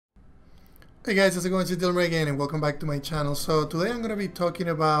Hey guys, how's it going? It's Dilmer again and welcome back to my channel. So today I'm going to be talking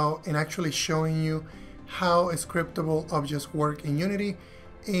about and actually showing you how scriptable objects work in Unity.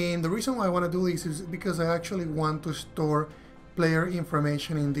 And the reason why I want to do this is because I actually want to store player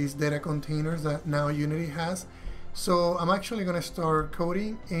information in these data containers that now Unity has. So I'm actually going to start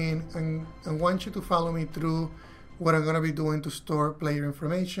coding and I want you to follow me through what I'm going to be doing to store player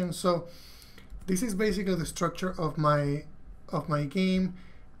information. So this is basically the structure of my game.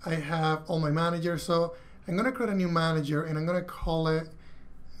 I have all my managers, so I'm going to create a new manager and I'm going to call it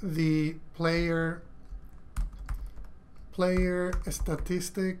the player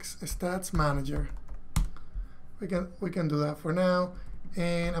statistics stats manager. We can do that for now,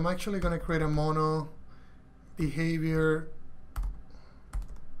 and I'm actually going to create a mono behavior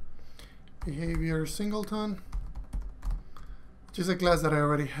singleton, which is a class that I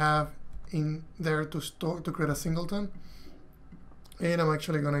already have in there to create a singleton. And I'm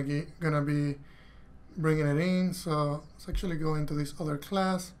actually gonna be bringing it in, so let's actually go into this other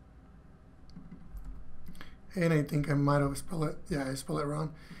class. And I think I might have spelled it, yeah, I spelled it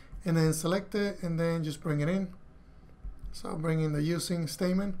wrong. And then select it and then just bring it in. So I'll bring in the using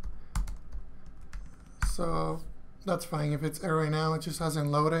statement. So that's fine if it's error right now, it just hasn't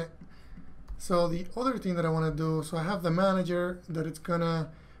loaded. So the other thing that I want to do, so I have the manager that it's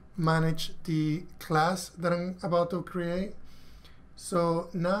gonna manage the class that I'm about to create. So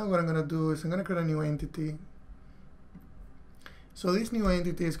now what I'm going to do is I'm going to create a new entity. So this new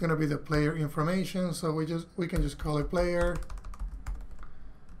entity is going to be the player information. So we can just call it player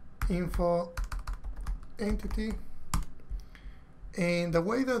info entity. And the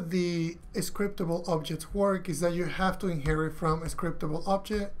way that the scriptable objects work is that you have to inherit from a scriptable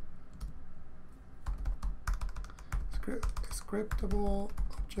object. Scriptable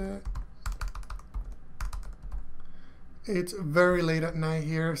object. It's very late at night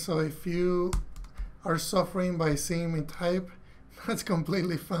here, so if you are suffering by seeing me type, that's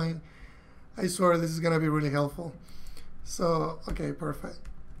completely fine. I swear this is going to be really helpful. So, okay, perfect.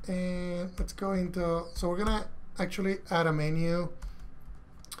 And let's go into, so we're going to actually add a menu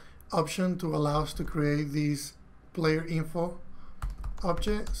option to allow us to create these player info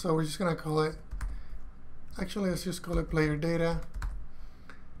object. So we're just going to call it, actually let's just call it player data.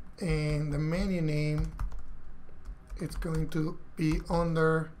 And the menu name, it's going to be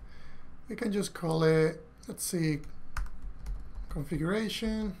under, we can just call it, let's see,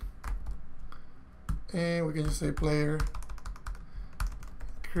 configuration, and we can just say player,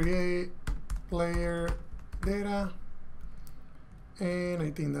 create player data, and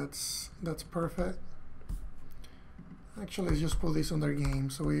I think that's perfect. Actually, let's just put this under game,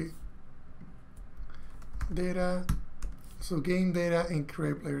 so we data, so game data and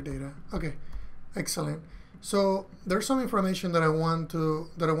create player data. Okay, excellent. So there's some information that I want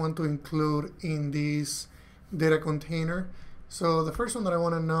to include in this data container. So the first one that I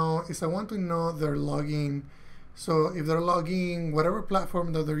want to know is I want to know their login. So if they're logging whatever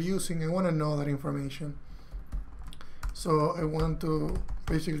platform that they're using, I want to know that information. So I want to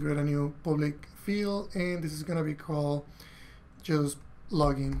basically create a new public field, and this is going to be called just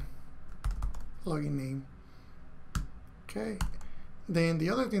login name. Okay. Then the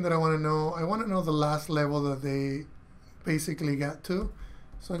other thing that I want to know the last level that they basically got to.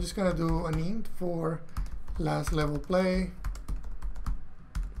 So I'm just going to do an int for last level play.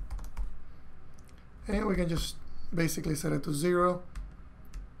 And we can just basically set it to 0.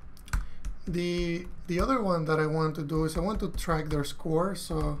 The other one that I want to do is I want to track their score.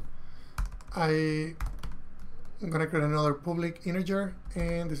 So I'm going to create another public integer,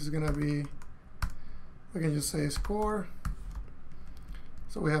 and this is going to be, we can just say score.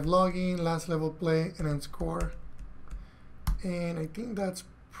 So we have login, last level play, and then score. And I think that's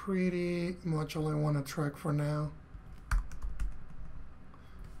pretty much all I want to track for now.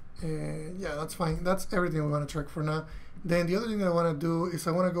 Yeah, that's fine. That's everything we want to track for now. Then the other thing that I want to do is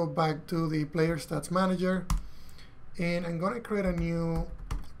I want to go back to the player stats manager, and I'm going to create a new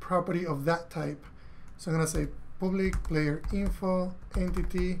property of that type. So I'm going to say public player info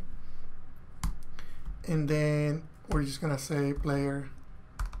entity, and then we're just going to say player.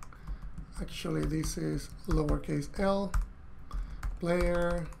 Actually, this is lowercase l,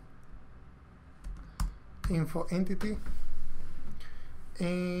 player info entity.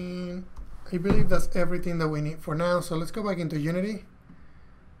 And I believe that's everything that we need for now. So let's go back into Unity.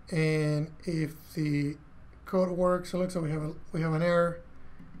 And if the code works, so it looks like we have an error.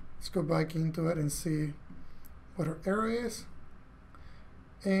 Let's go back into it and see what our error is.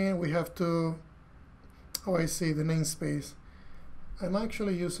 And we have to, oh, I see, the namespace. I'm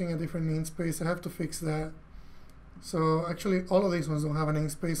actually using a different namespace. I have to fix that. So actually all of these ones don't have a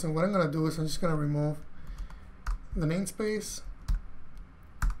namespace, and what I'm going to do is I'm just going to remove the namespace.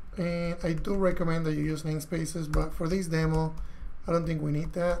 And I do recommend that you use namespaces, but for this demo I don't think we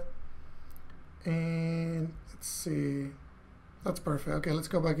need that. And let's see, that's perfect. Okay, let's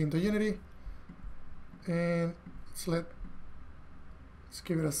go back into Unity and let's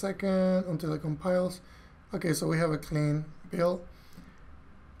give it a second until it compiles. Okay, so we have a clean build.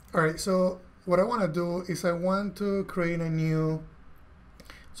 Alright, so what I want to do is I want to create a new,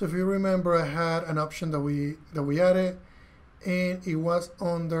 so if you remember I had an option that we added, and it was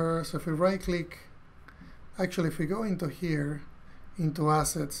under, so if we right click, actually if we go into here, into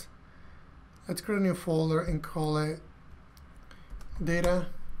assets, let's create a new folder and call it data.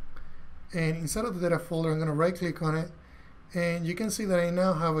 And inside of the data folder I'm going to right click on it, and you can see that I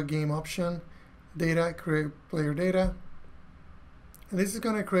now have a game option, data, create player data. And this is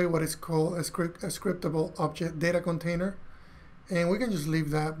going to create what is called a scriptable object data container, and we can just leave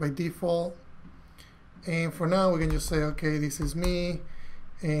that by default. And for now we can just say, okay, this is me,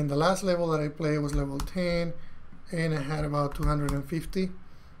 and the last level that I played was level 10, and I had about 250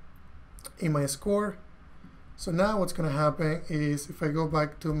 in my score. So now what's going to happen is if I go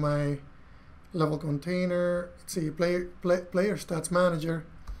back to my level container, let's see, player stats manager,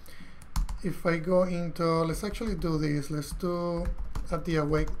 if I go into, let's actually do this, let's do at the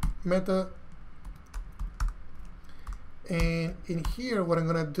awake method, and in here what I'm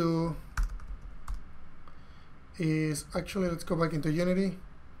going to do is actually, let's go back into Unity,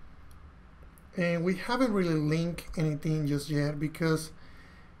 and we haven't really linked anything just yet because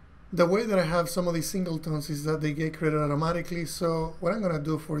the way that I have some of these singletons is that they get created automatically. So what I'm going to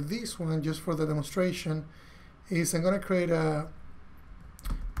do for this one, just for the demonstration, is I'm going to create a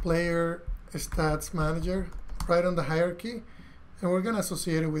player stats manager right on the hierarchy, and we're going to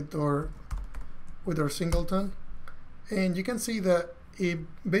associate it with our singleton. And you can see that it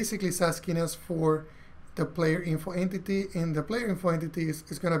basically is asking us for the player info entity, and the player info entity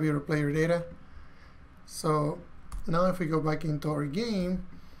is going to be our player data. So now if we go back into our game,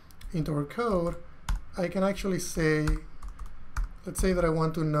 into our code, I can actually say, let's say that I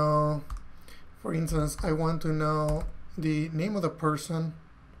want to know, for instance, I want to know the name of the person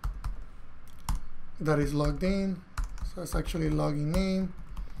that is logged in. So it's actually login name.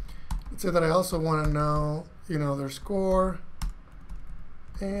 Let's say that I also want to know, their score,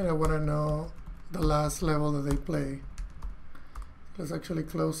 and I want to know the last level that they play. Let's actually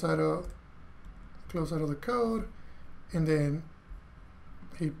close out of the code, and then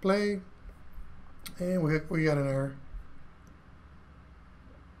hit play, and we got an error.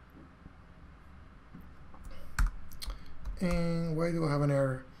 And why do I have an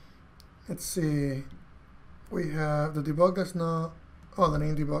error? Let's see. We have the debug that's not, the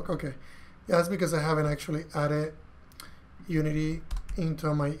name debug. Okay, yeah, that's because I haven't actually added Unity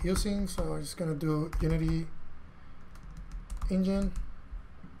into my using. So I'm just gonna do Unity engine,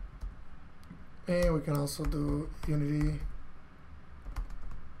 and we can also do Unity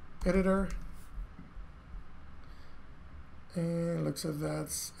editor, and looks like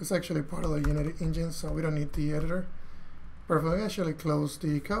it's actually part of the Unity engine, so we don't need the editor. Perfect. We actually close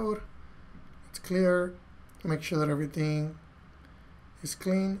the code. It's clear. Make sure that everything is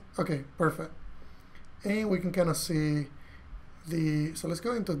clean. Okay, perfect. And we can kind of see so let's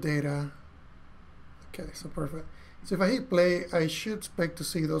go into data. Okay, so perfect. So if I hit play, I should expect to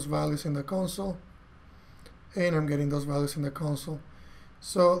see those values in the console, and I'm getting those values in the console.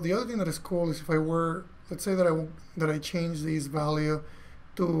 So the other thing that is cool is if I were, let's say that I change this value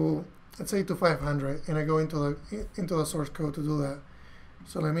to, let's say, to 500, and I go into the source code to do that.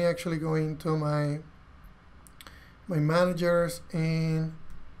 So let me actually go into my managers, and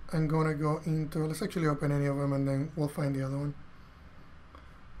I'm gonna go into, let's actually open any of them, and then we'll find the other one,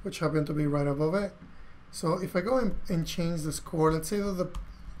 which happened to be right above it. So if I go and change the score, let's say that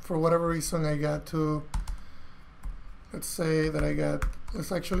for whatever reason I got to, let's say that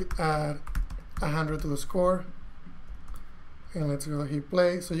let's actually add 100 to the score, and let's go hit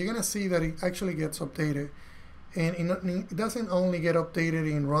play. So you're gonna see that it actually gets updated, and it doesn't only get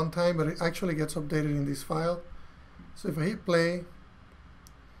updated in runtime, but it actually gets updated in this file. So if I hit play,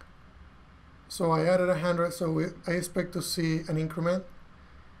 so I added 100, so I expect to see an increment.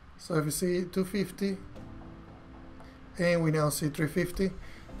 So if you see 250, and we now see 350. The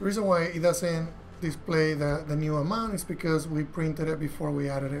reason why it doesn't display the new amount is because we printed it before we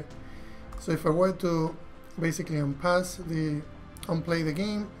added it. So if I were to basically unplay the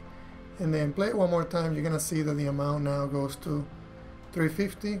game and then play it one more time, you're gonna see that the amount now goes to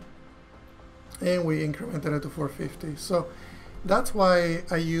 350, and we incremented it to 450. So that's why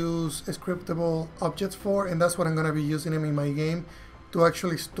I use scriptable objects for, and that's what I'm going to be using them in my game to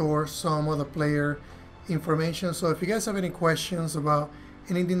actually store some of the player information. So if you guys have any questions about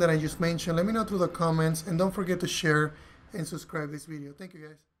anything that I just mentioned, let me know through the comments, and don't forget to share and subscribe this video. Thank you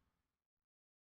guys.